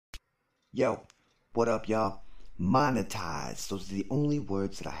Yo, what up, y'all? Monetize. Those are the only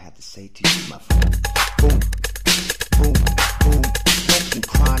words that I have to say to you, my friend. Boom, boom, boom. Smoking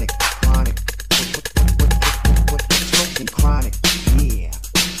chronic, chronic. What? Smoking chronic, yeah.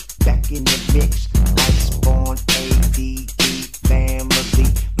 Back in the mix, I spawn ADD family.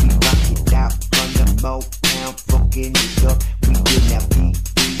 We rock it out from the Motown, fucking it up. We in that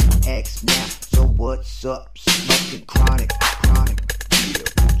PDX now. So what's up? Smoking chronic, chronic. Yeah.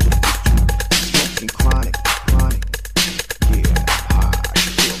 Chronic, chronic, yeah, hard,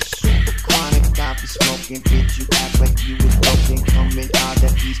 feel super chronic. I be smoking, bitch, you act like you was broken, coming out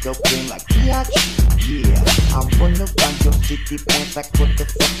that East Oakland like biatch. Yeah, I run around your city pants like what the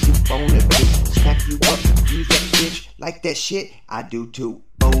fuck you phone it, bitch. Smack you up, use that bitch like that shit. I do too.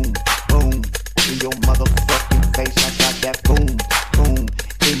 Boom, boom, in your motherfucking face. I got that boom, boom,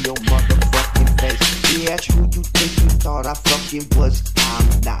 in your motherfucking face. Bitch, who you think you thought I fucking was?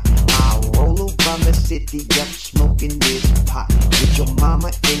 I'm not. I roll around the city up smoking this pot. With your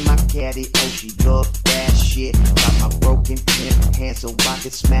mama in my caddy, oh she love that shit. Got my broken pimp hand so I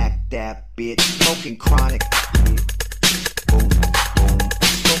can smack that bitch. Smoking chronic, yeah. Boom, boom.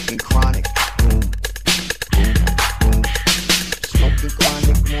 Smoking chronic, boom, boom, boom. Smoking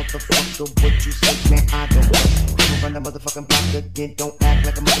chronic, motherfucker, what you say, man, I don't know. Run the motherfucking block again, don't act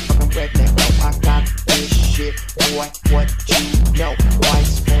like a motherfucking redneck. No, I got this shit, boy, what you know. White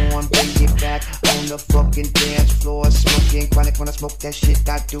spawn, bring it back on the fucking dance floor. Smoking chronic when I smoke that shit,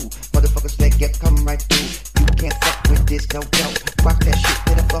 I do. Motherfuckers that get come right through. You can't fuck with this, no, no. Rock that shit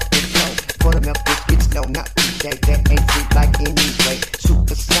to the fucking flow. For the milk biscuits, no, not today. That ain't free like anyway.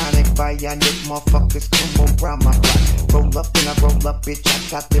 Supersonic, bionic motherfuckers come around my block. Roll up and I roll up, bitch. I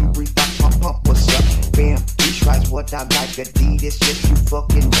got them breathe out my pump, what's up? Bam, three tries what I like. Adidas, yes, you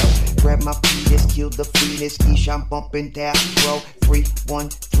fucking know. Grab my penis, kill the fetus. Eesh, I'm bumping that, bro.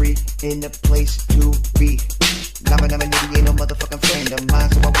 313 in the place to be. Never nitty ain't no motherfucking friend of mine.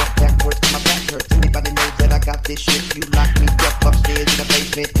 So I walk backwards, my back hurts. Anybody knows that I got this shit. You lock me up upstairs in the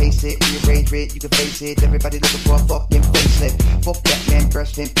basement. Taste it, rearrange it, you can face it. Everybody looking for a fucking facelift. Fuck that man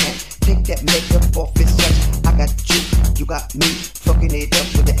dressed in pants. Take that makeup off his sex. I got you got me. Fucking it up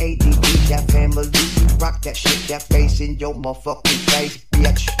with the ADD, that family. You rock that shit, that face in your motherfucking face.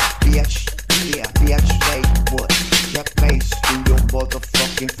 Bitch, bitch, yeah, bitch, say what? That face in your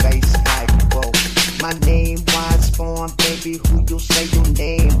motherfucking face. Like, whoa. My name, wide spawn, baby, who you say your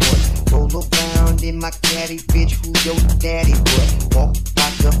name was? Roll around in my caddy, bitch, who your daddy was? Walk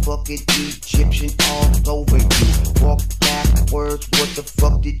like a fucking Egyptian all over you. Walk backwards, what the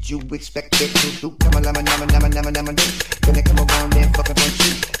fuck did you expect it to do? Come on, gonna come around and fucking punch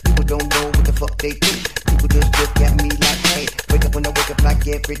you. People don't know what the fuck they do. People just look at me like, hey, wake up when I wake up like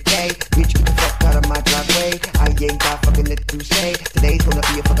every day. Bitch, get the fuck out of my driveway. I ain't got fucking nothing to say. Today's gonna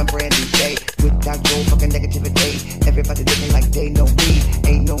be a fucking brand new day. Without your fucking negativity. Everybody looking like they know me.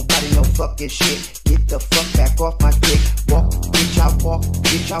 Ain't nobody no fucking shit. Get the fuck back off my dick. Walk, bitch, I walk,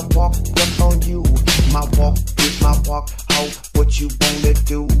 bitch, I walk up on you. My walk, bitch, my walk, ho, what you wanna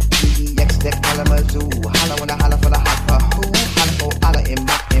do? PDX that Kalamazoo. Holla when I holla for the hot for who? Holla for holla in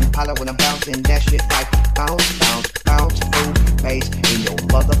my Impala when I'm bouncing that shit like bounce, bounce, bounce, boom, bass in your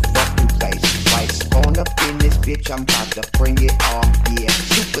motherfucking face. Right, spawn up in this bitch, I'm about to bring it off, yeah.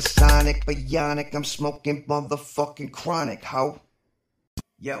 Supersonic, bionic, I'm smoking motherfucking chronic, ho.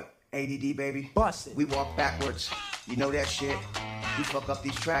 Yo, ADD baby, Busted. We walk backwards, you know that shit. We fuck up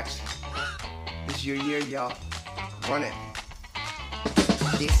these tracks. This is your year, y'all. Run it.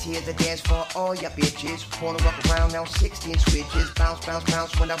 This here's a dance for all ya bitches. Wanna walk around now 16 switches. Bounce, bounce,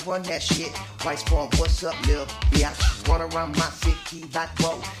 bounce when I run that shit. White spawn, what's up, lil' bitch? Run around my city like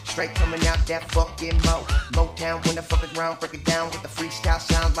whoa. Straight coming out that fucking Motown when the fucking ground break it down with the freestyle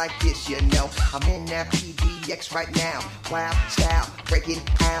sound like this, you know. I'm in that PDX right now. Wild style, break it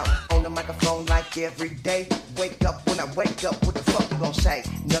out. On the microphone like every day. Wake up when I wake up, what the fuck you gon' say?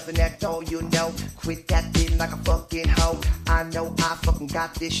 Nothing at all, you know. Quit that thing like a fucking hoe. I know I fucking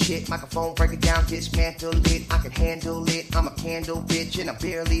got this shit. Microphone break it down, dismantle it. I can handle it. I'm a candle bitch and I'm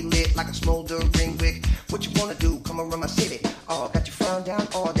barely lit like a smoldering wick. What you wanna do? Come around my city. Oh, got you frown down,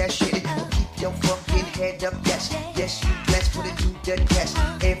 all that shit. Well, keep your fucking head up, yes. Yes, you blessed, put it to the test.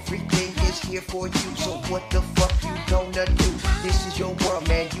 Everything is here for you, so what the fuck you gonna do? This is your world,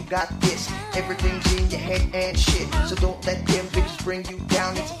 man, you got this. Everything's in your head and shit. So don't let them bitches bring you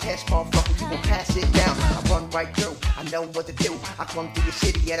down. It's a test, motherfucker, you gon' pass it down. I run right through, I know what to do. I come through your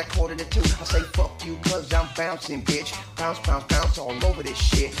city at 1:45. I say fuck you, cause I'm bouncing, bitch. Bounce, bounce, bounce all over this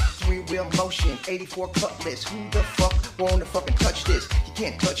shit. 3-wheel motion, 84 cutlass. Who the fuck wanna fucking touch this? You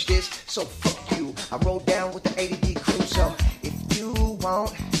can't touch this, so fuck you. I roll down with the ADD crew, so if you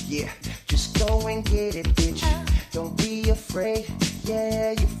want, yeah, Just go and get it, bitch. Don't be afraid.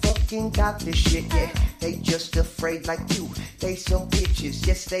 Yeah, you fucking got this shit. Yeah, they just afraid like you. They some bitches.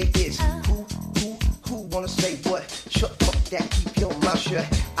 Yes, they is. Who wanna say what? Shut up, that, keep your mouth shut.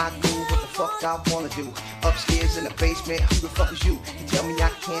 I do what the fuck I wanna do. Upstairs in the basement, who the fuck is you? You tell me I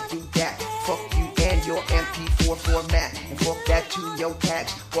can't do that. Fuck you and your MP4 format. And fuck that to your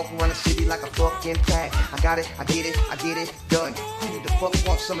tags. Walk around the city like a fucking tag. I got it, I get it, done. Who the fuck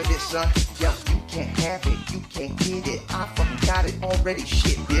wants some of this, son? Yo, you can't have it, you can't get it. I fucking got it already,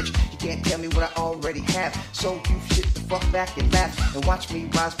 shit, bitch. You can't tell me what I already have. So you shit the fuck back and laugh. And watch me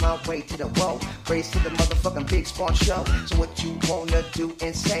rise my way to the wall. Raise to the motherfucking big spawn show. So what you wanna do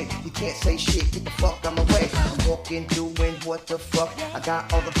and say? You can't say shit, get the fuck out my way. I'm walking, doing what the fuck. I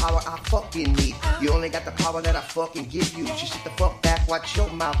got all the power I fucking need. You only got the power that I fucking give you. Just sit the fuck back, watch your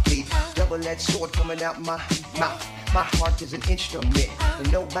mouth bleed. Double-edged sword coming out my mouth. My heart is an instrument,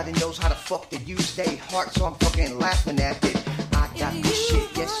 and nobody knows how the fuck to use their heart, so I'm fucking laughing at it. I got this shit,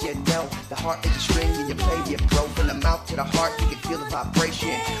 yes you know. The heart is a string and you play it, bro. From the mouth to the heart, you can feel the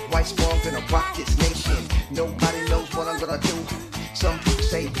vibration. White spawn gonna rock this nation. Nobody knows what I'm gonna do. Some people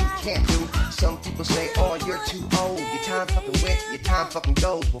say you can't do. Some people say, oh, you're too old. Your time fucking went, your time fucking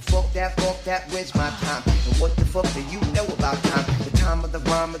goes. Well, fuck that, when's my time? And what the fuck do you know about time? The time of the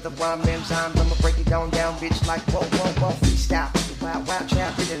rhyme, enzymes. I'ma break it down, bitch, like whoa, freestyle. Wild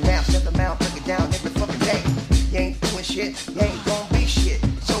child, bring it around, step them out, break it down every fucking day. You ain't doing shit, you ain't gon' be shit.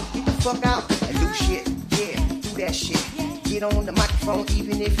 So get the fuck out and do shit, yeah, do that shit. Get on the microphone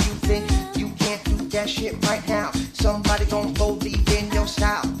even if you think you can't do that shit right now. Somebody gon' believe in your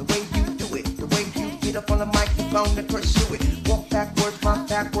style, the way you do it, the way you get up on the microphone and pursue it. Walk backwards, walk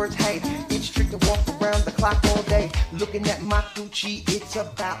backwards, hey, it's trick to walk around the clock all day. Looking at my Gucci, it's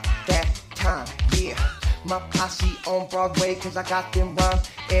about that time, yeah. My posse on Broadway, cause I got them rhyme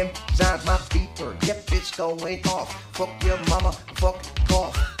enzymes. My beeper, yep, it's going off. Fuck your mama, fuck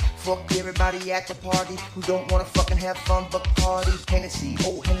off. Fuck everybody at the party who don't wanna fucking have fun but party. Hennessy,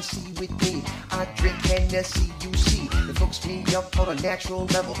 oh Hennessy with me. I drink Hennessy, you see. It hooks me up on a natural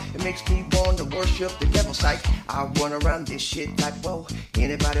level. It makes me wanna worship the devil's sight. I run around this shit like whoa.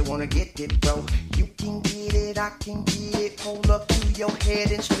 Anybody wanna get it, bro? You can get it, I can get it. Hold up to your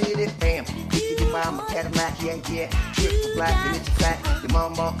head and split it, bam. Get it by my Cadillac, yeah. Triple black and it's a fact. Your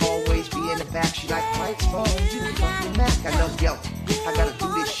mama always be in the back. She like, white spawn, you fucking Mac. I know, yo, I gotta do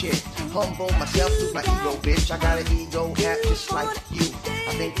this shit. Humble myself, lose my ego, bitch. I got an ego hat just like you.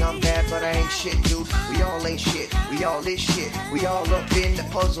 I think I'm bad, but I ain't shit, dude. We all ain't shit, we all is shit. We all up in the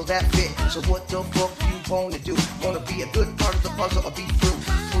puzzle that fit. So what the fuck you wanna do? Wanna be a good part of the puzzle or be through?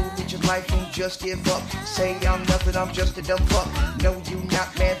 Through with your life and just give up. Say I'm nothing, I'm just a dumb fuck. No, you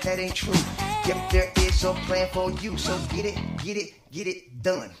not, man, that ain't true. Yep, there is a plan for you. So get it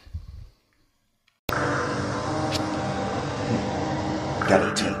done.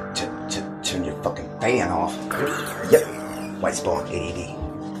 Gotta turn your fucking fan off. Yep. White Spawn, ADD.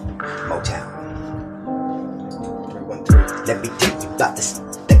 Motown. 313. Let me tell you about this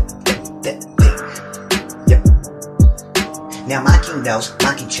thing. Yep. Now my king knows,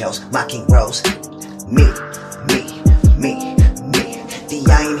 my king chose, my king rose. Me. The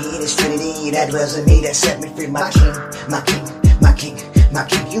I am here, this Trinity that dwells in me, that set me free. My king.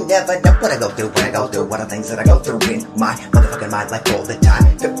 You never know what I go through, what are things that I go through in my motherfucking mind, like all the time.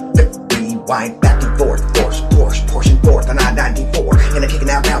 Rewind back and forth, portion forth on I-94. And I'm kicking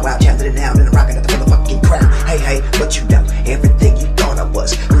out now, chanting it down, and I'm rocking at the motherfucking crowd. Hey, but you know, everything you thought I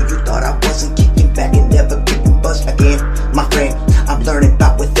was, who you thought I wasn't, kicking back and never getting buzzed again. My friend, I'm learning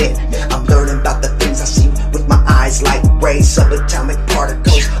about within. I'm learning about the things I see with my eyes, like rays, subatomic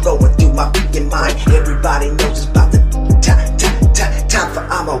particles going through my freaking mind. Everybody knows it's about the time for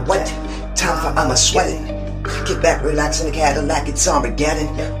I'm a wet, time for I'm a sweating. Kick back, relax in the Cadillac, it's Armageddon.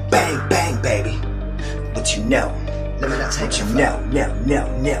 Bang, bang, baby. What you know? Let me not take you know. No.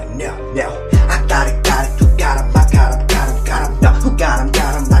 I got it, you got him, I got him. No, who got him,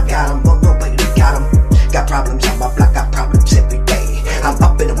 I got him. Nobody got him. Got problems on my block, got problems every day. I'm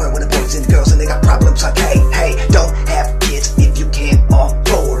up in the world with the boys and the girls, and they got problems like, hey, don't have kids if you can't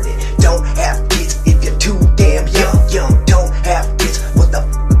afford it. Don't have kids if you're too damn young. Don't have kids, what the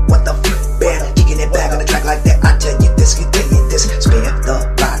band, kicking it back on the track like that. I tell you this, spare the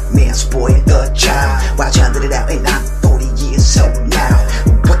right man, spoil the child. While I did it out, and I'm 40 years old now.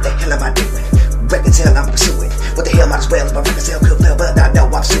 What the hell am I doing? Records hell I'm pursuing. What the hell am I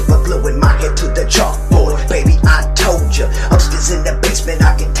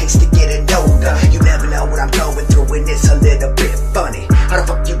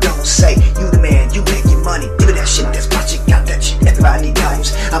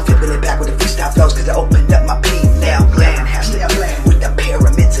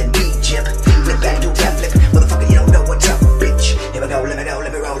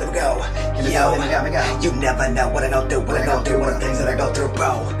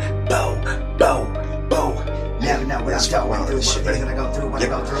roll, bow. Never know what I'm going through, what I'm gonna go through, what I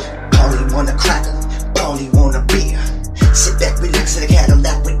go through. Only want a cracker, only want a beer. Sit back, relax in the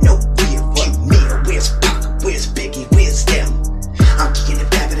Cadillac with no fear. Few meal, where's Pac, where's Biggie, where's them? I'm kicking it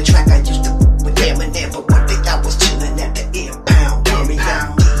back in the track, I used to with Eminem, but one day I was chilling at the impound. Army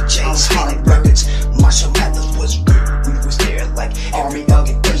down, DJs, Holly Records, Marshall Mathers was good. We was there like Army Dog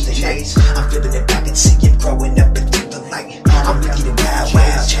and Thursday nights. I'm flipping it back and seeing growing up into the light. I'm wicked and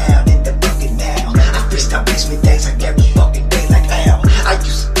wild child in the fucking now. I freestyle basement days like every fucking day like hell. I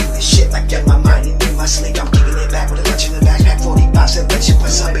used to do this shit like get my mind in my sleep. I'm kicking it back with a lunch in the backpack, 45 cent lunch for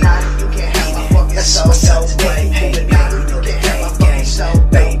something. You can't have my fucking soul, so today. Hey, you know that have my fucking soul,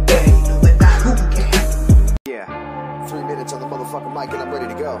 baby. Yeah, 3 minutes on the motherfucking mic and I'm ready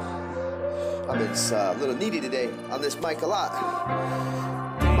to go. I've been a little needy today on this mic a lot.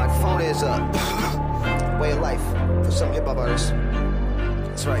 My phone is a way of life for some hip hop artists.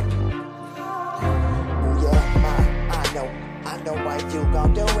 That's right. I know why you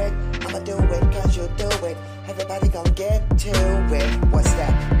gon' do it. I'ma do it cause you do it. Everybody gon' get to it. What's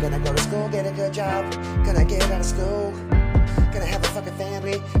that? Gonna go to school, get a good job. Gonna get out of school. Gonna have a fucking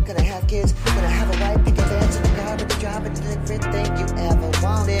family. Gonna have kids. Gonna have a wife, pick a dance in the car with a job and everything you ever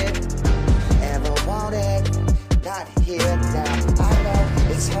wanted. Ever wanted. Not here now. I know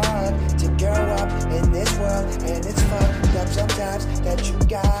it's hard to grow up in this world, and it's fucked up sometimes that you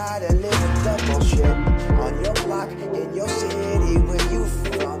gotta live with the bullshit on your block, in your city where you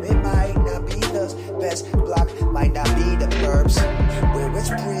from. It might not be the best block, might not be the burbs, where it's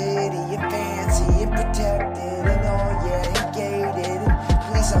pretty and fancy and protected and all, yeah, and gated, and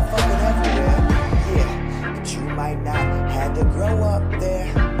police are fucking everywhere, yeah, but you might not have to grow up there,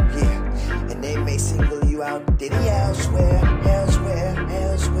 yeah, and they may single you out, did he elsewhere,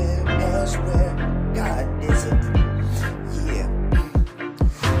 God isn't, yeah.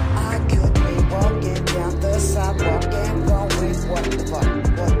 I could be walking down the sidewalk and going, what the fuck, and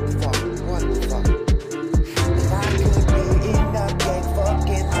I could be in the game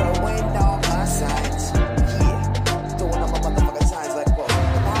fucking throwing all my signs, yeah, throwing all my motherfucking signs like, whoa,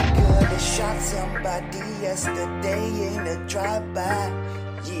 and I could have shot somebody yesterday in a drive-by.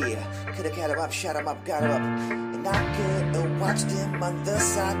 Yeah, could've cut him up, shot him up, got him up. And I could've watched him on the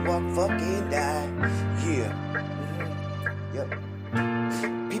sidewalk fucking die. Yeah, yep.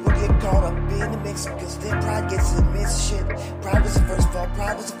 People get caught up in the mix cause their pride gets in mixed shit. Pride was the first fall,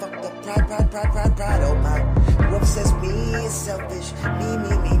 pride was the fucked up. Pride, oh my. Whoever says me is selfish, me.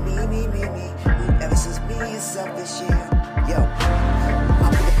 Whoever says me is selfish, yeah. Yo,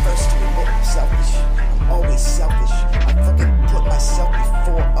 I'll be the first to admit I'm selfish. I'm always selfish. I fucking put myself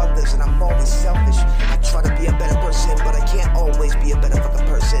before others and I'm always selfish. I try to be a better person, but I can't always be a better fucking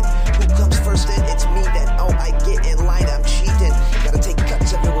person. Who comes first then? It's me then. Oh, I get in line, I'm cheating. Gotta take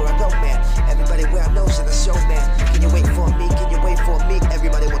cuts everywhere I go, man. Everybody wear a nose in the show, man. Can you wait for me?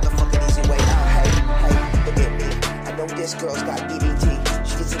 Everybody want the fucking easy way out. Hey, look at me. I know this girl's got EBT.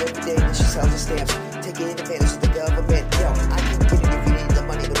 She gets it every day and she sells the stamps. Taking advantage of the government. Yo, I can get it if you need the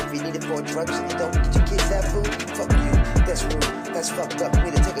money, but if you need it for drugs and you don't get your kids that food, fuck you. That's rude. That's fucked up.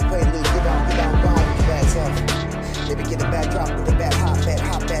 We need to take a quaalude. Get on, gone with your bad self. Maybe get a bad drop with a bad hot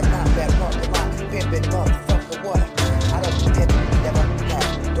bad, not bad, park the lot, pimpin', motherfucker, what? I don't get it, never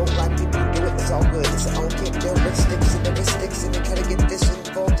have. Don't like people who do it, it's all good. It's an own kick, there are sticks and the sticks, and they try to get this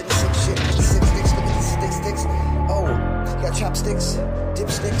involved in the sick shit. With the 6 sticks, look at the sticks. Oh, you got chopsticks,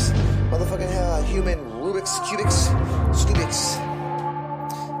 dipsticks, motherfucking human Rubik's, cubics, Stubics.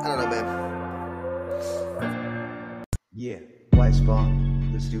 I don't know, man. Yeah, white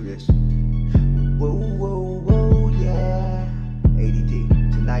spawn, let's do this. Whoa, yeah. ADD,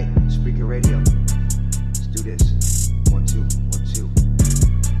 tonight, speaker radio. Let's do this. 1, 2, 1,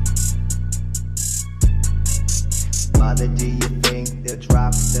 2. Mother, do you think they'll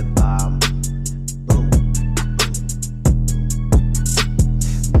drop the bomb? Boom.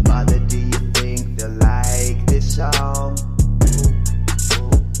 Mother, do you think they'll like this song?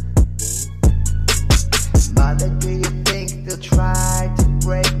 Mother, do you think they'll try to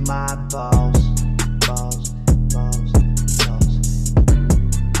break my balls?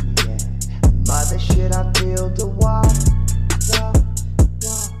 Yeah. Mother, should I build a wall?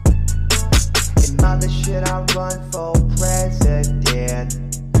 And mother, should I run for president? And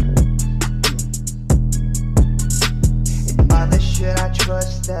mother, should I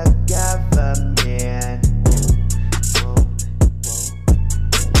trust the government?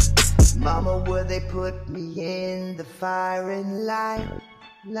 Mama, will they put me in the firing line?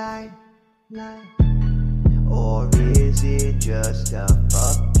 Or is it just a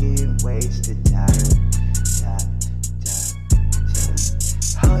fucking waste of time?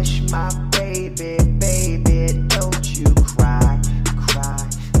 my baby, baby, don't you cry, cry,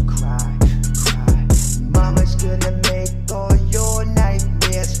 cry, cry. Mama's gonna make all your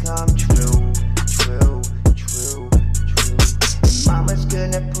nightmares come true, true, true, true. And mama's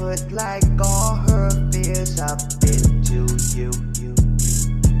gonna put like all her fears up into you, you.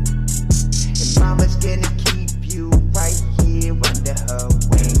 And mama's gonna keep you right here under her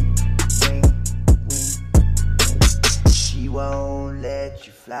wing, wing, wing, wing. She won't let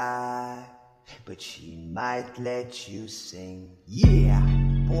you fly, but she might let you sing. Yeah,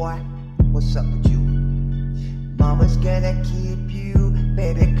 boy, what's up with you? Mama's gonna keep you,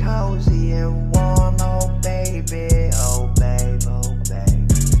 baby, cozy and warm, oh baby, oh babe, oh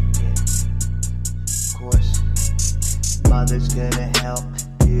babe. Yeah. Of course, mother's gonna help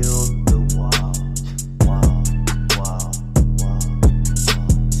build the wall, wall, wall, wall, wall.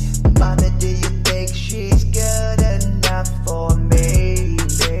 Mother, do you think she's good enough for me,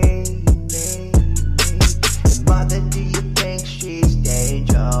 me, me, me? And mother, do you think she's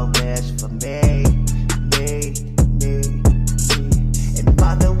dangerous for me, me, me, me? And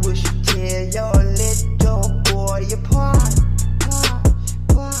mother, will she tear your little boy apart, apart,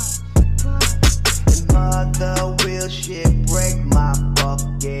 apart, apart? And mother, will she break my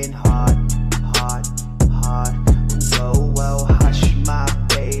fucking heart, heart, heart? Whoa, whoa, hush my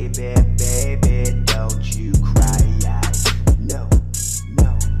baby, baby, don't you cry, no,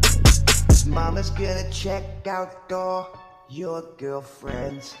 no. 'Cause mama's gonna check out all your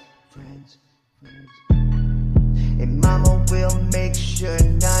girlfriends, friends, friends. And mama will make sure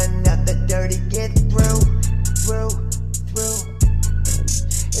none of the dirty get through, through, through.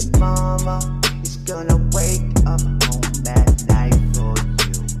 And mama is gonna wake up home at night for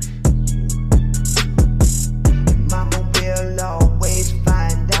you, you. And mama will always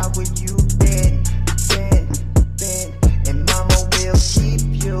find out where you've been, been. And mama will keep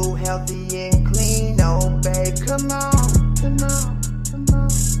you healthy and clean, oh babe, come on, come on, come on.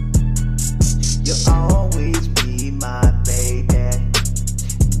 You'll always be my baby.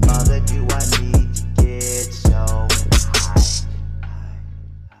 Mother, do I need to get so high, high,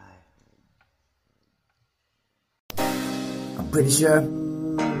 high? I'm pretty sure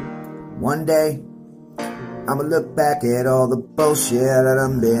one day I'ma look back at all the bullshit that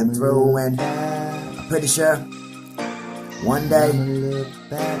I've been through, and I'm pretty sure one day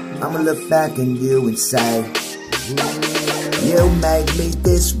I'ma look back at you and say, you made me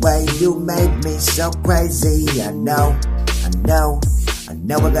this way, you made me so crazy. I know, I know, I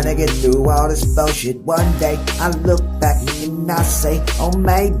know we're gonna get through all this bullshit. One day I look back and I say, oh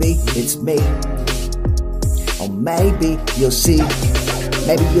maybe it's me. Or maybe you'll see,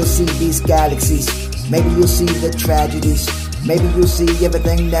 maybe you'll see these galaxies, maybe you'll see the tragedies, maybe you'll see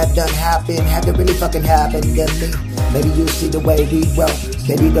everything that done happened, had to really fucking happen to me. Maybe you'll see the way we roll,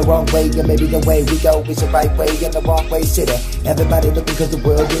 maybe the wrong way, and maybe the way we go is the right way and the wrong way, sitter. Everybody looking cause the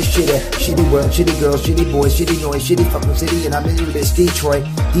world is shitter. Shitty world, shitty girls, shitty boys, shitty noise, shitty fucking city, and I'm in this Detroit,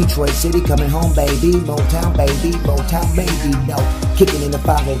 Detroit City, coming home baby, Motown baby, Motown baby, no, kicking in the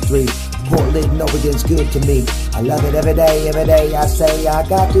 503. Portland, Oregon's good to me. I love it every day I say I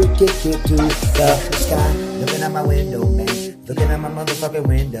got to kick it to the sky. Looking out my window, man, looking out my motherfucking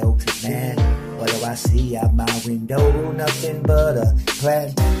window, man. What do I see out my window? Nothing but a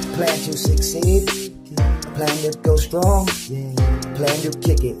plan to succeed, a plan to go strong, plan to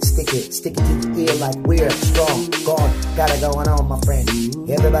kick it, stick it to the ear like we're strong. Gone, got it going on, my friend.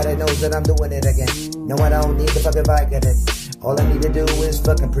 Everybody knows that I'm doing it again. No, I don't need the fucking Vicodin. All I need to do is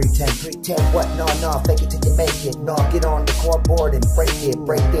fucking pretend. Pretend what? No, fake it till you make it. No, get on the chordboard and break it.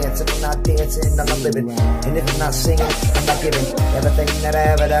 Break dance. If I'm not dancing, I'm not living. And if I'm not singing, I'm not giving. Everything that I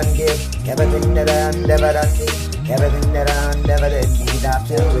ever done give. Everything that I never done need. Everything that I never did need. I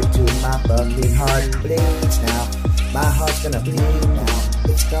feel it to my fucking heart bleeds now. My heart's gonna bleed now.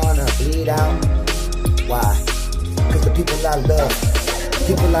 It's gonna bleed out. Why? Cause the people I love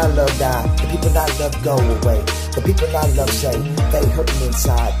die. The people I love go away. The people I love say they hurt me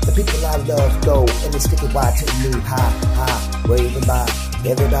inside. The people I love go and they stick it wide to me. High, waving by.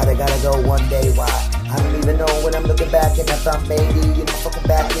 Everybody gotta go one day. Why? I don't even know when I'm looking back, and if I'm 80 and my fucking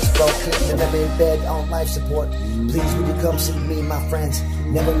back is broken and I'm in bed on life support, please would you come see me, my friends?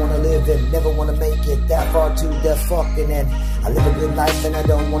 Never wanna live and never wanna make it that far to the fucking end. I live a good life and I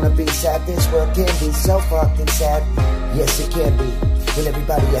don't wanna be sad. This world can be so fucking sad. Yes, it can be. When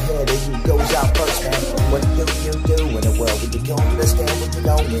everybody ahead of you goes out first, man. What do you do in a world when you don't understand what you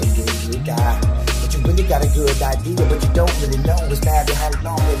know when you die? But you really got a good idea, but you don't really know. It's matter how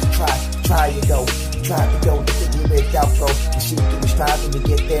long it is. Try to go to figure it out, bro. You see through the strive when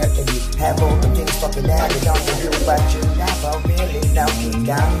you get there, and you have all the things fucking added on to you, but you never really know.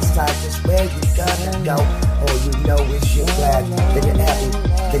 breaking down. It's time, just where you gonna go. All you know is you're glad, then you're happy,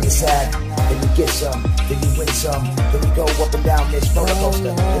 then you're sad, then you get some, then you win some, then you go up and down this roller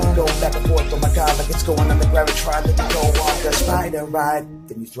coaster, then you go back and forth, oh my god, like it's going underground and trying, then you go on the spider ride,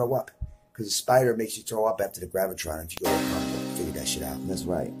 then you throw up. Because the spider makes you throw up after the gravitron if you go up, figure that shit out. That's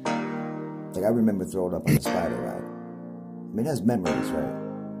right. Like, I remember throwing up on the spider ride. I mean, that's memories, right?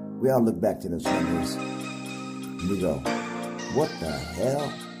 We all look back to those memories and we go, what the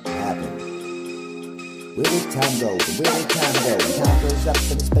hell happened? Where did time go? Where did time go? Time goes up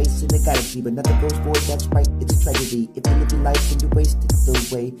in the space in the galaxy, but nothing goes forward, that's right, it's a tragedy. If you live your life and you waste it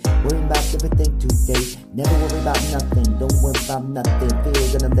away, worrying about everything today. Never worry about nothing, don't worry about nothing.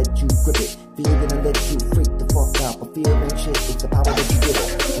 Fear gonna let you grip it, fear gonna let you freak the fuck out. But fear ain't shit, it's the power that you give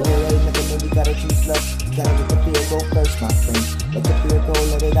it. There ain't nothing, then you gotta choose love. You gotta let the fear go first, my friend. Let the fear go,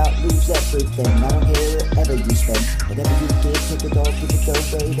 let it out, lose everything. I don't care whatever you spend, whatever you get, take it all, give it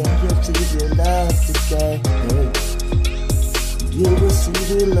away. Then you'll see your love today. Hey. You will see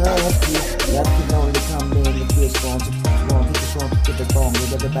the love here. Love can only come in if we're strong. So wrong, keep it strong, keep it wrong.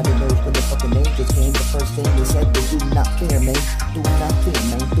 And everybody knows when the fucking angels came, the first thing they said was do not fear, man. Do not fear,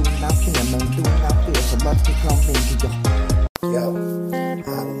 man. Do not fear, man. Do not fear. So love can come into your... Yo,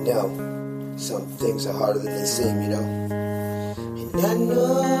 I know some things are harder than they seem, you know. And I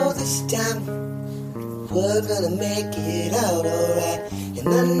know this time we're gonna make it out alright. And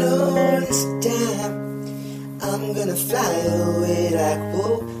I know this time I'm gonna fly away like,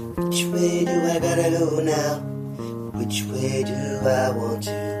 whoa, which way do I gotta go now? Which way do I want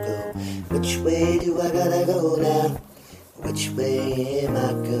to go? Which way do I gotta go now? Which way am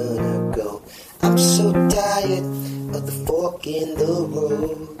I gonna go? I'm so tired of the fork in the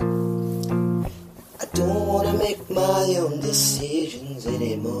road. I don't wanna make my own decisions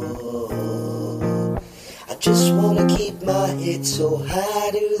anymore. I just wanna keep my head so high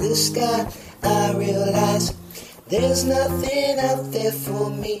to the sky. I realize there's nothing out there for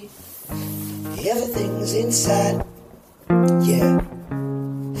me. Everything's inside. Yeah.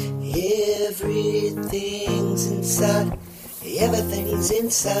 Everything's inside. Everything's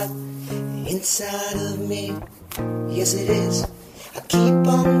inside. Inside of me. Yes, it is. I keep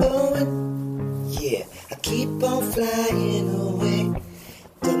on going. Yeah. I keep on flying away.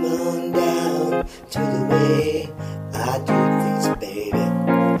 Come on down to the way I do things, baby.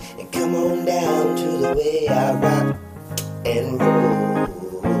 And come on down to the way I rock and roll.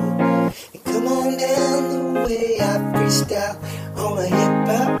 And come on down the way I freestyle on a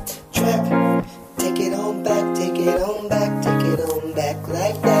hip-hop track. Take it on back, take it on back, take it on back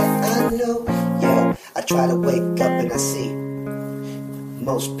like that. I know, yo, I try to wake up and I see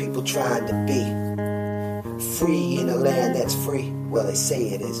most people trying to be free in a land that's free. Well, they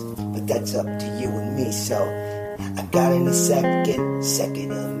say it is, but that's up to you and me. So I got in a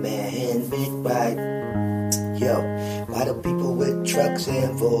second amendment right. Yo, why do people with trucks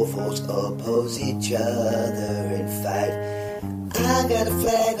and Volvos oppose each other and fight? I got a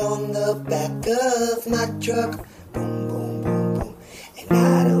flag on the back of my truck. Boom, boom, boom, boom. And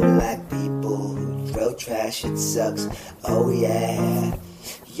I don't like people who throw trash, it sucks. Oh yeah.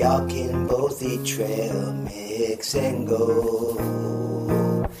 Y'all can both eat trail mix and go.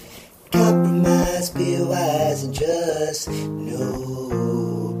 Compromise, be wise and just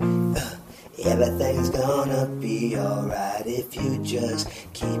know everything's gonna be alright if you just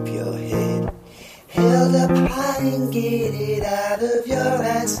keep your head held up high and get it out of your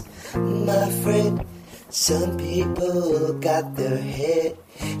ass, my friend. Some people got their head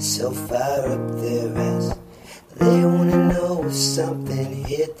so far up their ass. They wanna know if something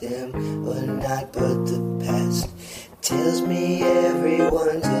hit them or not, but the past tells me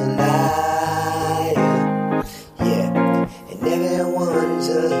everyone's a liar. Yeah, and everyone's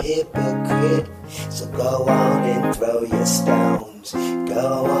a hypocrite. So go on and throw your stones.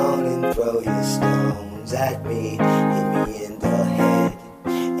 Go on and throw your stones at me. Hit me in the head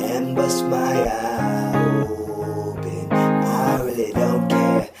and bust my eye open. I really don't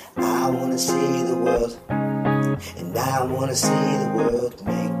care. I wanna see the world. And I wanna see the world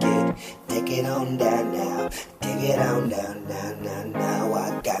make it. Take it on down now. Take it on down, now. I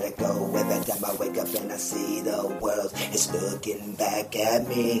gotta go every time I wake up and I see the world. It's looking back at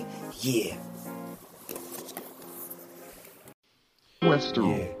me. Yeah. Western,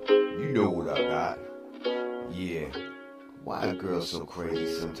 yeah, you know what I got. Yeah. Why a girl so crazy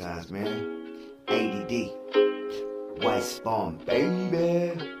sometimes, man? ADD. White spawn,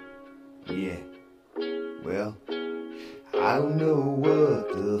 baby. Yeah. Well, I don't know what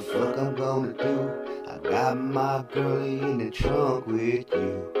the fuck I'm gonna do. I got my girlie in the trunk with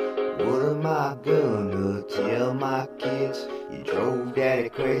you. What am I gonna tell my kids? You drove daddy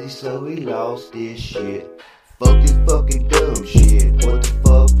crazy, so he lost his shit. Fuck this fucking dumb shit. What the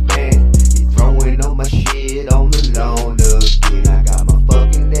fuck, man? You throwing all my shit on the lawn again. I got my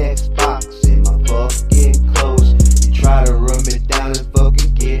fucking Xbox and my fucking clothes. You try to run me down and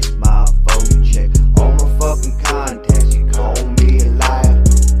fucking get my phone. You check all my fucking contacts. You call me a liar.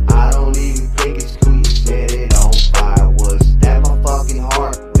 I don't even think it's cool. You set it on fire. Was that my fucking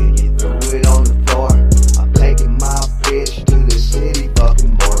heart when you threw it on the floor? I'm taking my bitch to the city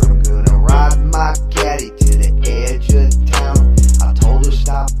fucking morgue. I'm gonna ride my caddy to the edge of town. I told her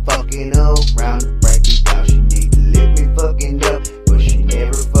stop fucking around and break me down. She need to lift me fucking up, but she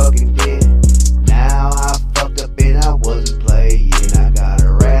never fucking did. Now I fucked up and I wasn't playing. I got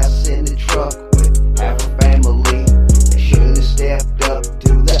her ass in the truck with half her family. They should've stepped up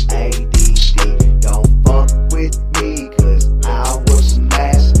to the ADD. Don't fuck with me, cause I was some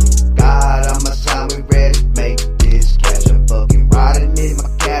ass. God on my side, we ready to make this cash. I'm fucking riding in my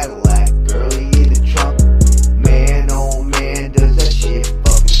Cadillac, girlie in the trunk. Man, oh man, does that shit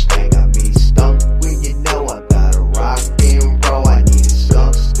fucking stank. Got me stunk when you know I gotta rock and roll. I need a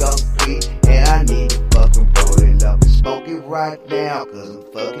skunk beat, and I need to fucking roll it up and smoke it right now, cause I'm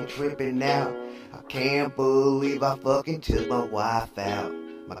fucking tripping out. I can't believe I fucking took my wife out.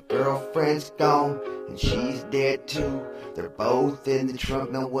 My girlfriend's gone, and she's dead too. They're both in the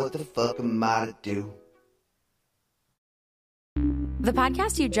trunk, now what the fuck am I to do? The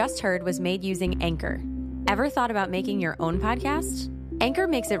podcast you just heard was made using Anchor. Ever thought about making your own podcast? Anchor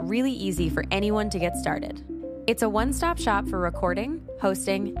makes it really easy for anyone to get started. It's a one-stop shop for recording,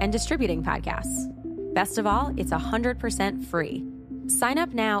 hosting, and distributing podcasts. Best of all, it's 100% free. Sign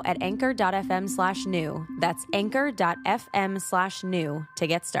up now at anchor.fm/new. That's anchor.fm/new to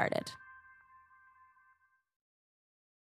get started.